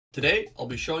Today, I'll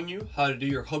be showing you how to do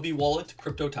your Huobi wallet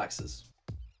crypto taxes.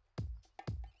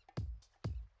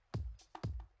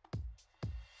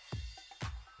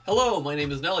 Hello, my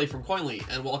name is Nelly from Koinly,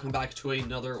 and welcome back to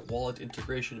another wallet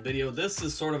integration video. This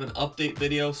is sort of an update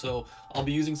video, so I'll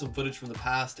be using some footage from the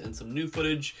past and some new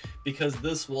footage because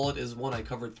this wallet is one I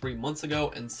covered 3 months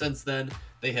ago, and since then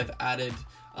they have added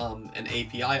an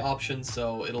API option,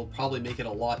 so it'll probably make it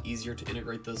a lot easier to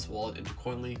integrate this wallet into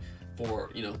Koinly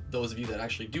for those of you that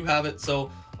actually do have it.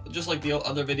 So just like the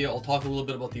other video, I'll talk a little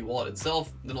bit about the wallet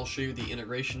itself, then I'll show you the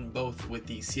integration both with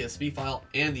the CSV file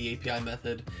and the API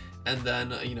method, and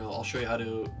then I'll show you how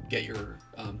to get your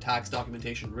tax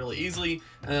documentation really easily,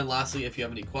 and then lastly, if you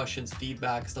have any questions,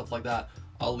 feedback, stuff like that,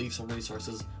 I'll leave some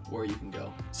resources where you can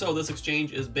go. So this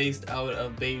exchange is based out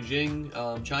of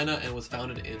Beijing, China, and was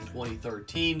founded in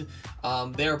 2013.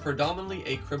 They are predominantly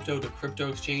a crypto-to-crypto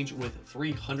exchange with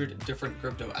 300 different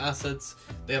crypto assets.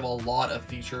 They have a lot of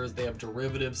features. They have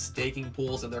derivatives, staking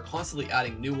pools, and they're constantly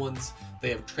adding new ones.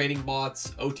 They have trading bots,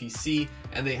 OTC,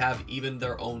 and they have even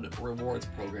their own rewards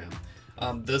program.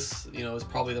 This is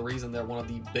probably the reason they're one of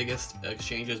the biggest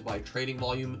exchanges by trading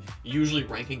volume, usually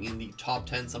ranking in the top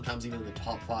 10, sometimes even in the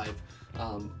top 5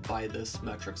 by this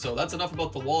metric. So that's enough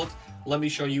about the wallet. Let me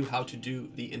show you how to do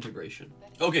the integration.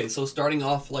 Okay, so starting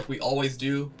off like we always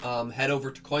do, head over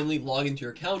to Koinly, log into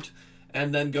your account,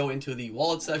 and then go into the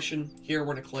wallet section. Here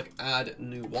we're going to click add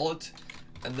new wallet,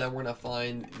 and then we're going to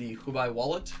find the Huobi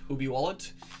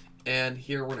wallet. And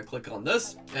here we're going to click on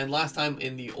this. And last time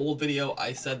in the old video,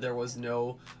 I said there was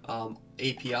no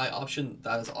API option.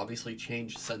 That has obviously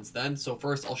changed since then. So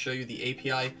first I'll show you the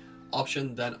API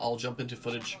option, then I'll jump into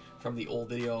footage from the old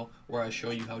video where I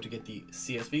show you how to get the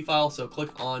CSV file. So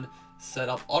click on set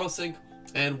up autosync.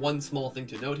 And one small thing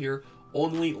to note here,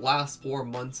 only last 4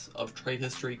 months of trade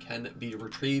history can be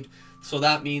retrieved. So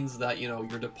that means that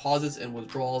your deposits and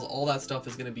withdrawals, all that stuff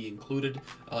is going to be included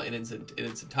in its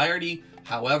entirety.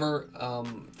 However,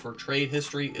 for trade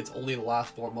history, it's only the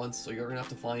last 4 months, so you're going to have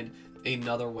to find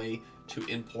another way to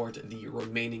import the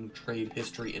remaining trade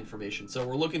history information. So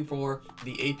we're looking for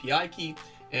the API key,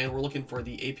 and we're looking for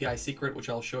the API secret, which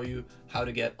I'll show you how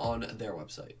to get on their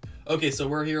website. Okay, so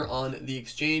we're here on the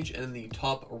exchange, and in the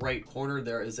top right corner,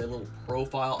 there is a little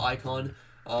profile icon.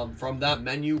 From that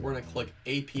menu, we're going to click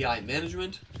API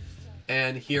management,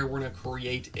 and here we're going to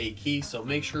create a key. So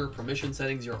make sure permission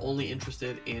settings, you're only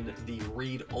interested in the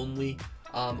read only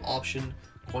option.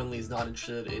 Koinly is not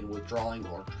interested in withdrawing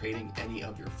or trading any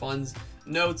of your funds.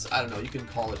 Notes, I don't know, you can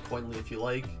call it Koinly if you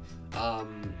like.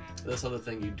 This other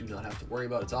thing you do not have to worry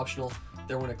about, it's optional.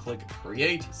 Then we're going to click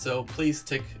create. So please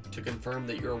tick to confirm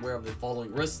that you're aware of the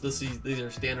following risks. These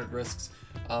are standard risks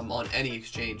on any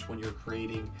exchange when you're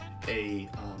creating a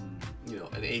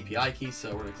an API key.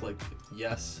 So we're going to click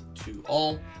yes to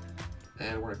all,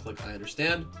 and we're going to click I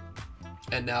understand.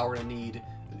 And now we're going to need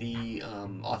the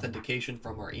authentication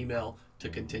from our email to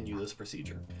continue this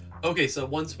procedure. Okay, so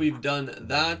once we've done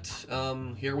that,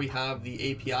 here we have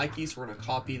the API key, so we're going to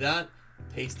copy that,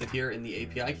 paste it here in the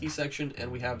API key section,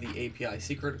 and we have the API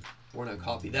secret. We're going to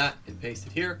copy that and paste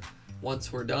it here.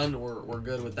 Once we're done, we're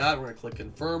good with that. We're going to click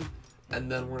confirm,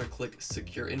 and then we're going to click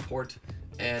secure import,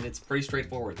 and it's pretty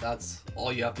straightforward. That's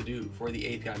all you have to do for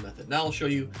the API method. Now I'll show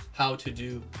you how to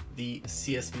do the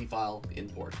CSV file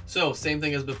import. So same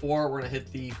thing as before, we're going to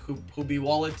hit the Huobi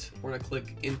wallet, we're going to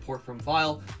click import from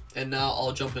file, and now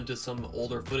I'll jump into some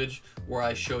older footage where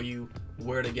I show you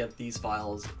where to get these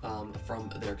files from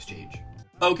their exchange.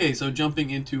 Okay, so jumping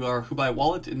into our Huobi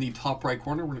wallet, in the top right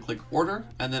corner, we're going to click order,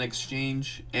 and then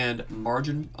exchange and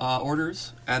margin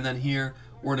orders, and then here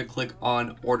we're going to click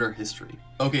on order history.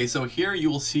 Okay, so here you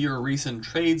will see your recent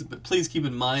trades, but please keep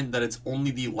in mind that it's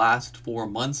only the last 4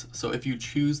 months. So if you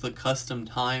choose the custom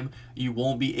time, you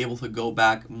won't be able to go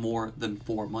back more than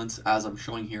 4 months, as I'm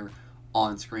showing here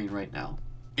on screen right now.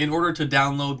 In order to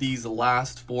download these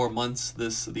last 4 months,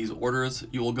 these orders,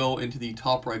 you will go into the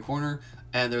top right corner,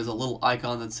 and there's a little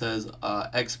icon that says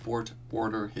export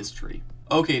order history.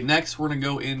 Okay, next we're going to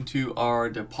go into our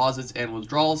deposits and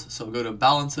withdrawals. So go to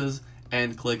balances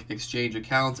and click exchange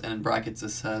accounts, and in brackets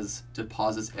it says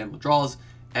deposits and withdrawals,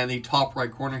 and the top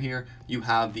right corner here you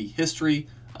have the history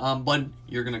button.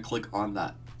 You're going to click on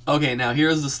that. Okay, now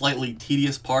here's the slightly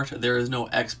tedious part. There is no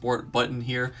export button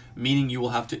here, meaning you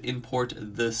will have to import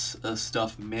this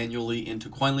stuff manually into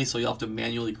Koinly, so you'll have to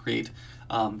manually create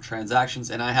transactions,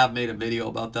 and I have made a video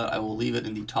about that. I will leave it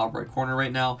in the top right corner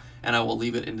right now, and I will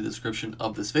leave it in the description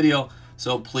of this video.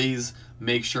 So please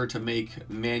make sure to make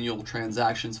manual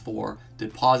transactions for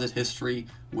deposit history,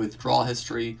 withdrawal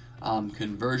history,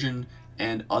 conversion,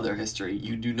 and other history.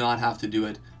 You do not have to do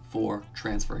it for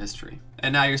transfer history.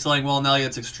 And now you're saying, well, Nelly,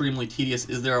 it's extremely tedious.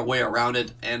 Is there a way around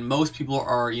it? And most people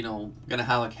are, gonna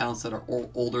have accounts that are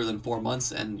older than 4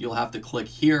 months, and you'll have to click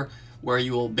here where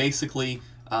you will basically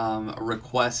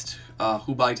request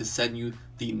Huobi to send you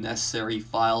the necessary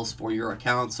files for your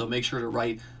account. So make sure to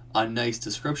write a nice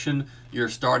description. Your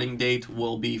starting date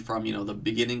will be from the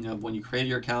beginning of when you create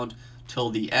your account till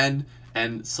the end,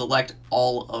 and select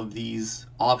all of these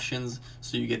options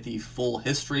so you get the full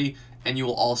history. And you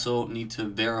will also need to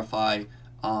verify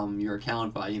your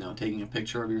account by taking a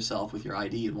picture of yourself with your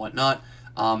ID and whatnot,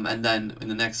 and then in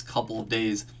the next couple of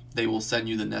days they will send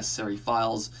you the necessary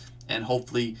files, and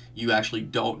hopefully you actually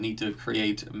don't need to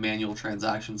create manual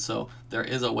transactions. So there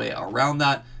is a way around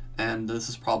that, and this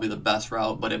is probably the best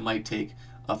route, but it might take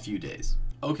a few days.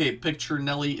 Okay, Picture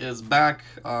Nelly is back.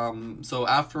 So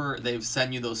after they've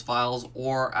sent you those files,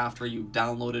 or after you've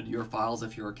downloaded your files,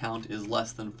 if your account is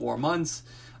less than 4 months,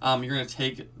 you're going to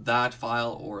take that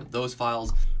file or those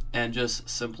files and just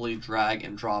simply drag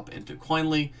and drop into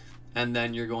Koinly, and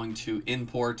then you're going to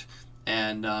import,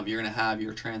 and you're going to have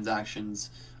your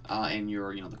transactions and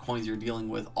your the coins you're dealing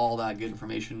with, all that good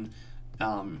information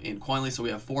in Koinly. So we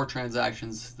have 4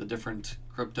 transactions, the different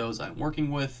cryptos I'm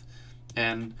working with,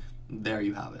 and there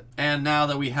you have it. And now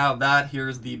that we have that,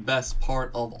 here's the best part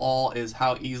of all, is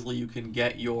how easily you can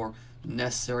get your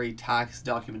necessary tax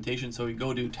documentation. So you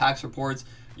go to tax reports,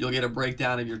 you'll get a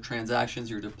breakdown of your transactions,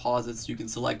 your deposits. You can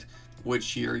select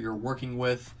which year you're working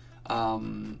with,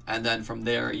 and then from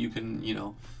there you can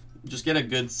just get a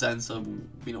good sense of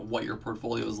what your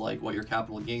portfolio is like, what your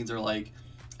capital gains are like,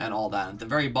 and all that. At the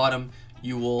very bottom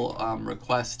you will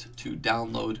request to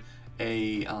download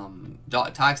a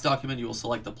tax document. You will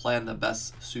select the plan that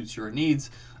best suits your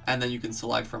needs, and then you can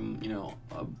select from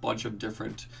a bunch of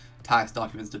different tax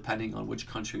documents depending on which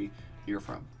country you're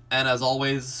from. And as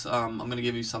always, I'm going to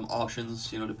give you some options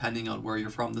depending on where you're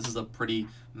from. This is a pretty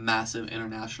massive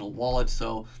international wallet,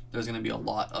 so there's going to be a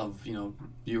lot of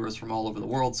viewers from all over the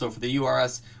world. So for the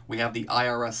URS, we have the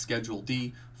IRS Schedule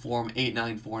D Form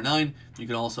 8949. You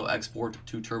can also export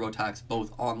to TurboTax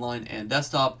both online and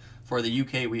desktop. For the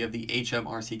UK, we have the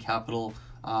HMRC Capital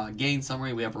Gain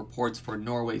Summary. We have reports for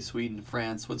Norway, Sweden,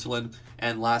 France, Switzerland.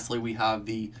 And lastly, we have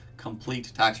the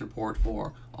complete tax report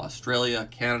for Australia,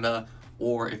 Canada,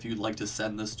 or if you'd like to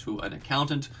send this to an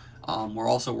accountant. We're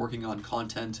also working on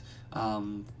content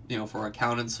for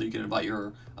accountants, so you can invite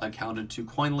your accountant to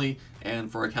Koinly,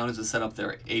 and for accountants to set up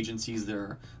their agencies,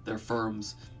 their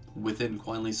firms within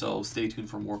Koinly. So stay tuned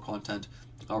for more content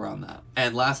around that.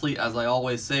 And lastly, as I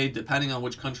always say, depending on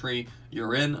which country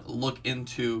you're in, look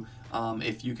into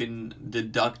if you can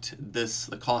deduct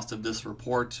the cost of this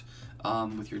report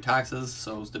with your taxes.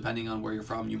 So depending on where you're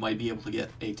from, you might be able to get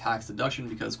a tax deduction,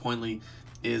 because Koinly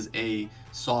is a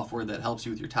software that helps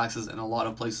you with your taxes, and a lot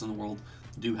of places in the world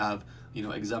do have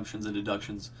exemptions and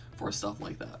deductions for stuff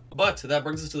like that. But that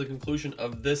brings us to the conclusion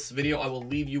of this video. I will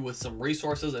leave you with some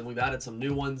resources, and we've added some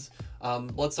new ones.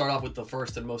 Let's start off with the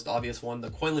first and most obvious one. The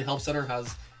Koinly Help Center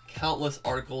has countless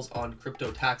articles on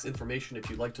crypto tax information if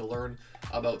you'd like to learn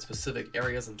about specific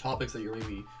areas and topics that you're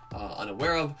maybe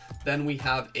unaware of. Then we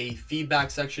have a feedback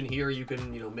section here. You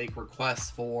can make requests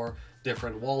for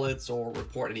different wallets, or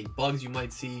report any bugs you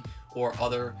might see, or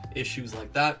other issues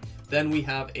like that. Then we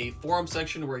have a forum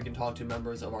section where you can talk to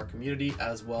members of our community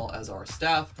as well as our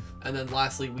staff. And then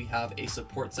lastly, we have a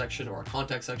support section, or a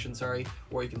contact section, sorry,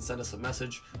 where you can send us a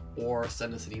message or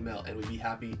send us an email, and we'd be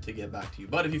happy to get back to you.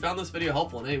 But if you found this video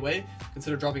helpful in any way,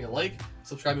 consider dropping a like,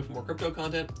 subscribing for more crypto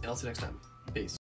content, and I'll see you next time. Peace.